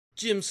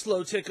Jim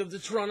Slowtick of the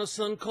Toronto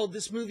Sun called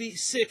this movie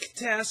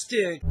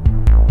sick-tastic.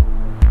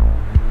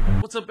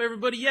 What's up,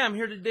 everybody? Yeah, I'm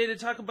here today to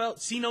talk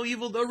about See No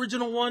Evil, the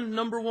original one,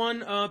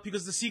 #1,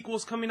 because the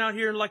sequel's coming out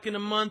here like in a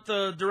month,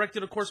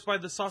 directed, of course, by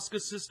the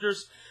Soska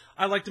sisters.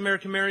 I liked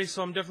American Mary,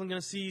 so I'm definitely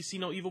going to see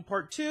No Evil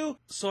Part 2.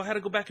 So I had to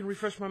go back and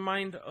refresh my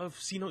mind of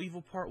See No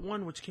Evil Part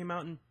 1, which came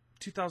out in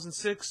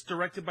 2006,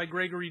 directed by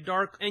Gregory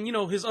Dark. And, you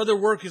know, his other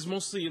work is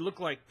mostly, it looked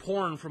like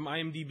porn from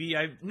IMDb.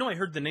 I know I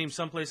heard the name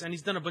someplace, and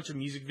he's done a bunch of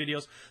music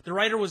videos. The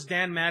writer was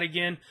Dan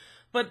Madigan,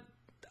 but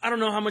I don't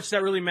know how much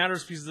that really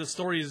matters because the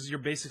story is your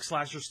basic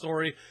slasher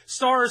story.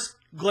 Stars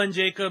Glenn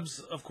Jacobs,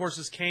 of course,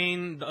 is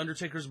Kane, the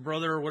Undertaker's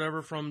brother or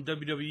whatever from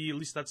WWE. At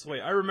least that's the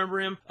way I remember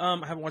him.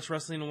 I haven't watched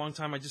wrestling in a long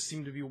time. I just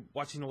seem to be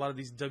watching a lot of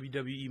these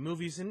WWE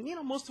movies, and you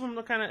know, most of them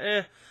are kind of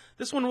eh.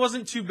 This one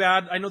wasn't too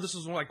bad. I know this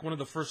was like one of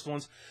the first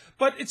ones,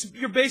 but it's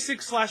your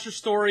basic slasher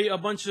story. A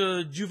bunch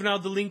of juvenile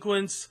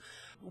delinquents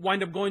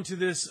wind up going to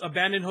this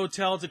abandoned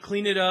hotel to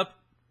clean it up.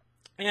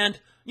 And,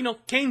 you know,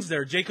 Kane's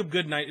there. Jacob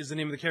Goodnight is the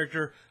name of the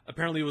character.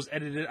 Apparently it was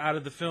edited out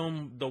of the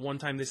film the one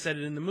time they said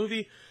it in the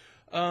movie.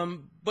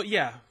 But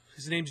yeah,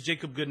 his name's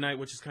Jacob Goodnight,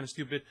 which is kind of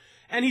stupid.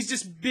 And he's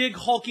this big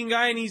hulking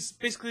guy, and he's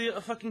basically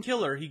a fucking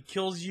killer. He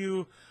kills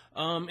you,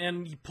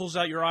 and he pulls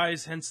out your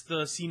eyes, hence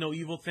the See No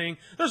Evil thing.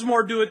 There's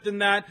more to it than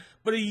that,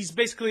 but he's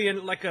basically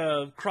like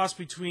a cross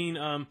between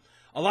a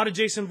lot of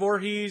Jason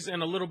Voorhees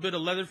and a little bit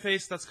of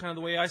Leatherface. That's kind of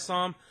the way I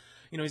saw him.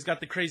 You know, he's got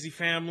the crazy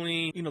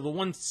family. You know,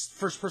 the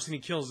first person he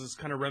kills is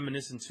kind of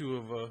reminiscent, too,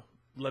 of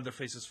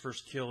Leatherface's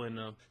first kill in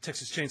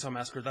Texas Chainsaw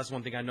Massacre. That's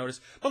one thing I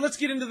noticed. But let's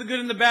get into the good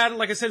and the bad.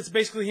 Like I said, it's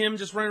basically him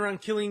just running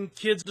around killing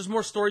kids. There's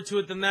more story to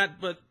it than that,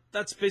 but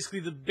that's basically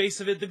the base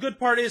of it. The good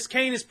part is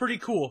Kane is pretty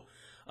cool.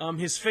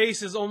 His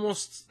face is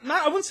almost,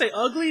 I wouldn't say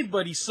ugly,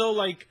 but he's so,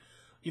 like,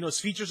 you know,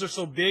 his features are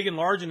so big and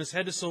large, and his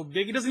head is so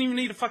big. He doesn't even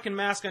need a fucking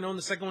mask. I know in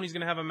the second one he's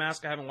going to have a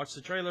mask. I haven't watched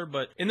the trailer,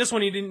 but in this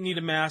one he didn't need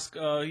a mask.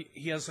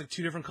 He has, like,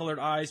 2 different colored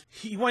eyes.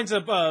 He winds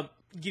up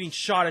getting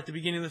shot at the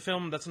beginning of the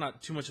film. That's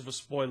not too much of a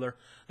spoiler.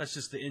 That's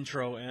just the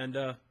intro.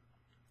 And,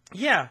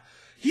 yeah,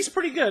 he's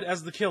pretty good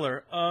as the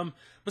killer.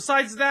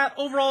 Besides that,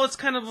 overall, it's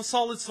kind of a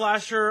solid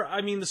slasher. I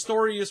mean, the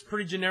story is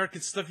pretty generic.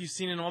 It's stuff you've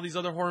seen in all these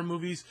other horror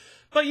movies.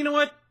 But you know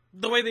what?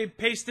 The way they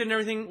paced it and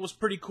everything was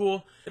pretty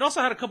cool. It also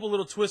had a couple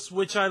little twists,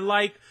 which I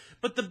like.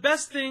 But the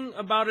best thing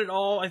about it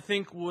all, I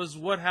think, was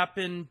what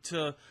happened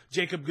to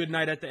Jacob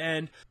Goodnight at the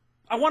end.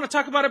 I want to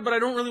talk about it, but I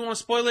don't really want to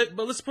spoil it.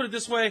 But let's put it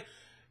this way.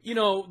 You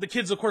know, the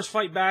kids, of course,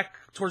 fight back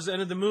towards the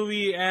end of the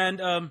movie. And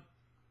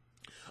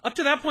up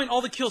to that point,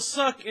 all the kills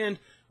suck. And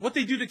what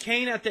they do to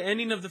Kane at the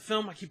ending of the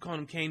film, I keep calling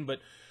him Kane, but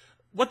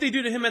what they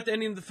do to him at the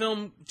ending of the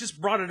film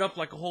just brought it up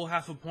like a whole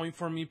half a point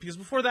for me. Because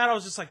before that, I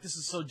was just like, this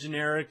is so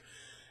generic.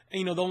 And,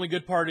 you know, the only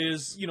good part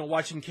is, you know,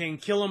 watching Kane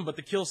kill him, but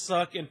the kills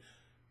suck. And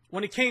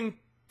when it came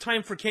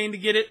time for Kane to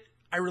get it,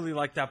 I really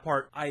liked that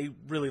part. I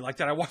really liked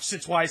that. I watched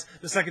it twice.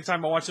 The second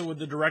time I watched it with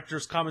the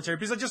director's commentary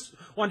because I just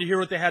wanted to hear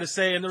what they had to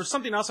say. And there was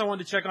something else I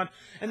wanted to check on.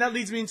 And that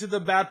leads me into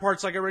the bad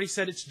parts. Like I already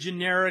said, it's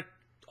generic.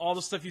 All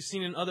the stuff you've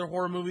seen in other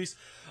horror movies.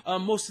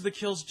 Most of the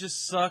kills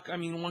just suck. I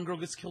mean, one girl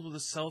gets killed with a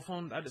cell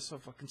phone. That is so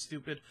fucking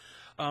stupid.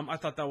 I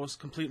thought that was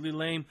completely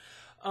lame.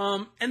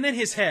 And then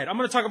his head. I'm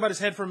going to talk about his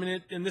head for a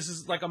minute, and this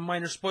is like a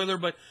minor spoiler,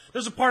 but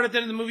there's a part at the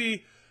end of the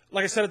movie,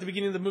 like I said at the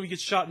beginning of the movie,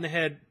 gets shot in the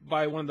head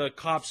by one of the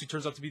cops who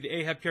turns out to be the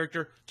Ahab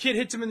character. Kid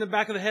hits him in the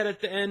back of the head at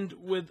the end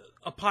with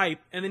a pipe,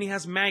 and then he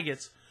has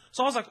maggots.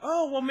 So I was like,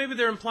 oh, well, maybe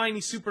they're implying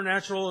he's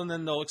supernatural, and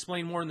then they'll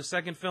explain more in the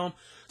second film.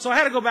 So I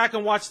had to go back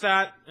and watch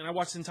that, and I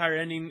watched the entire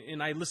ending,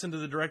 and I listened to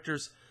the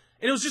directors.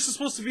 And it was just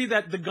supposed to be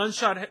that the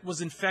gunshot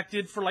was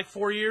infected for like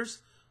 4 years.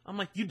 I'm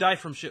like, you die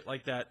from shit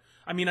like that.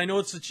 I mean, I know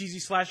it's a cheesy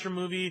slasher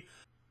movie.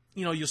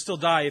 You know, you'll still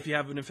die if you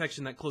have an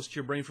infection that close to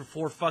your brain for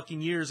 4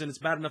 fucking years, and it's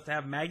bad enough to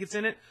have maggots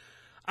in it.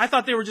 I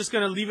thought they were just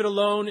going to leave it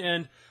alone,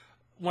 and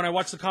when I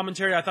watched the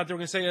commentary, I thought they were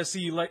going to say,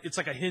 see, it's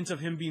like a hint of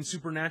him being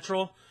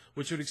supernatural,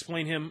 which would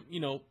explain him,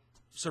 you know,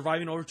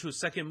 surviving over to a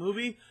second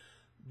movie.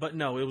 But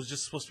no, it was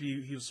just supposed to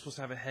be, he was supposed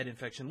to have a head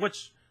infection,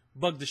 which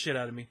bugged the shit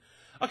out of me.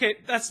 Okay,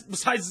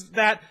 besides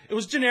that, it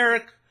was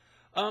generic.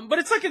 But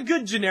it's like a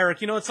good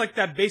generic, you know, it's like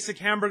that basic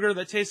hamburger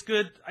that tastes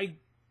good. I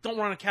don't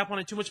want to cap on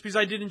it too much because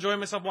I did enjoy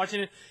myself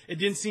watching it. It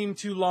didn't seem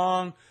too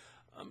long.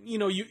 You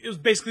know, it was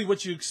basically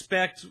what you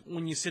expect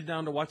when you sit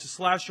down to watch a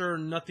slasher,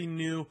 nothing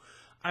new.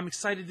 I'm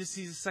excited to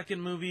see the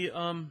second movie.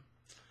 And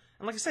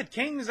like I said,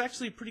 Kane is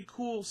actually a pretty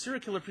cool serial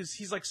killer because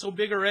he's like so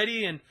big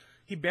already and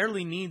he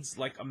barely needs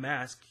like a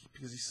mask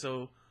because he's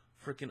so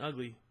freaking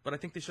ugly. But I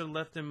think they should have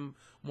left him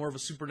more of a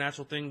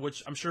supernatural thing,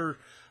 which I'm sure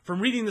from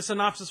reading the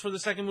synopsis for the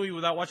second movie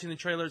without watching the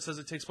trailer, it says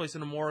it takes place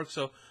in a morgue.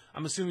 So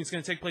I'm assuming it's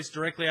going to take place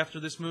directly after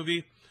this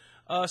movie.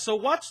 So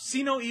watch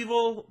See No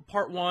Evil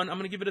Part 1. I'm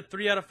going to give it a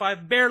 3 out of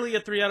 5. Barely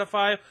a 3 out of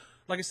 5.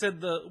 Like I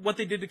said, what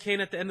they did to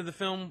Kane at the end of the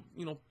film,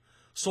 you know,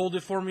 sold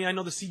it for me. I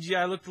know the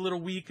CGI looked a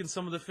little weak in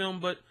some of the film,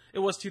 but it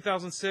was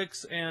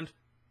 2006, and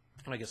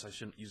I guess I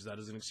shouldn't use that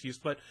as an excuse.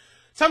 But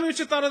tell me what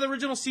you thought of the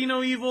original See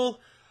No Evil.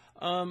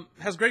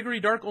 Has Gregory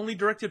Dark only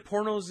directed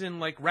pornos in,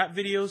 like, rap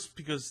videos?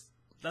 Because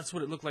That's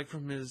what it looked like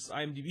from his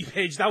IMDb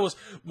page. That was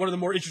one of the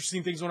more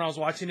interesting things when I was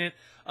watching it.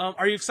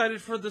 Are you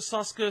excited for the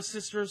Soska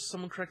sisters?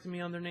 Someone corrected me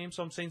on their name,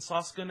 so I'm saying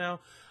Soska now.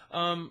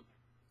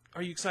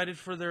 Are you excited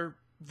for their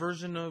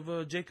version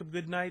of Jacob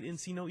Goodnight in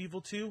See No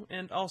Evil 2?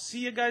 And I'll see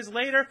you guys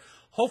later.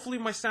 Hopefully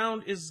my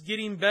sound is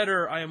getting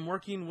better. I am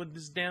working with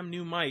this damn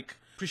new mic.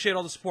 Appreciate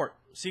all the support.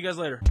 See you guys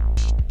later.